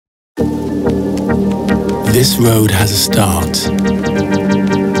This road has a start,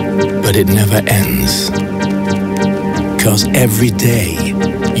 but it never ends. 'Cause every day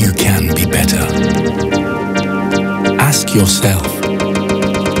you can be better. Ask yourself,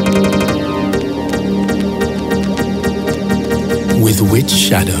 with which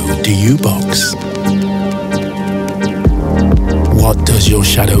shadow do you box? What does your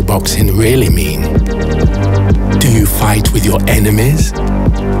shadow boxing really mean? Do you fight with your enemies?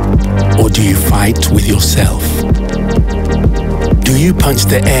 Or do you fight with yourself? Do you punch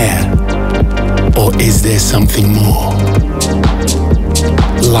the air? Or is there something more?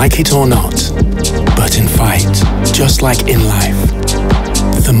 Like it or not, but in fight, just like in life,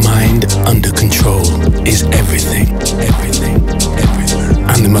 the mind under control is everything, everything, everything.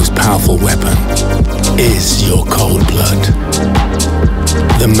 And the most powerful weapon is your cold blood.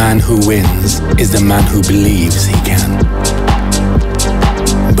 The man who wins is the man who believes he can.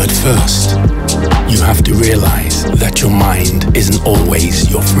 But first, you have to realize that your mind isn't always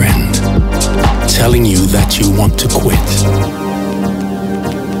your friend, telling you that you want to quit.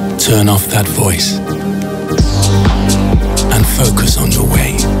 Turn off that voice and focus on your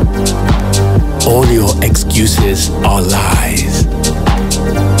way. All your excuses are lies.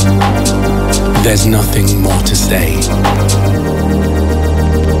 There's nothing more to say.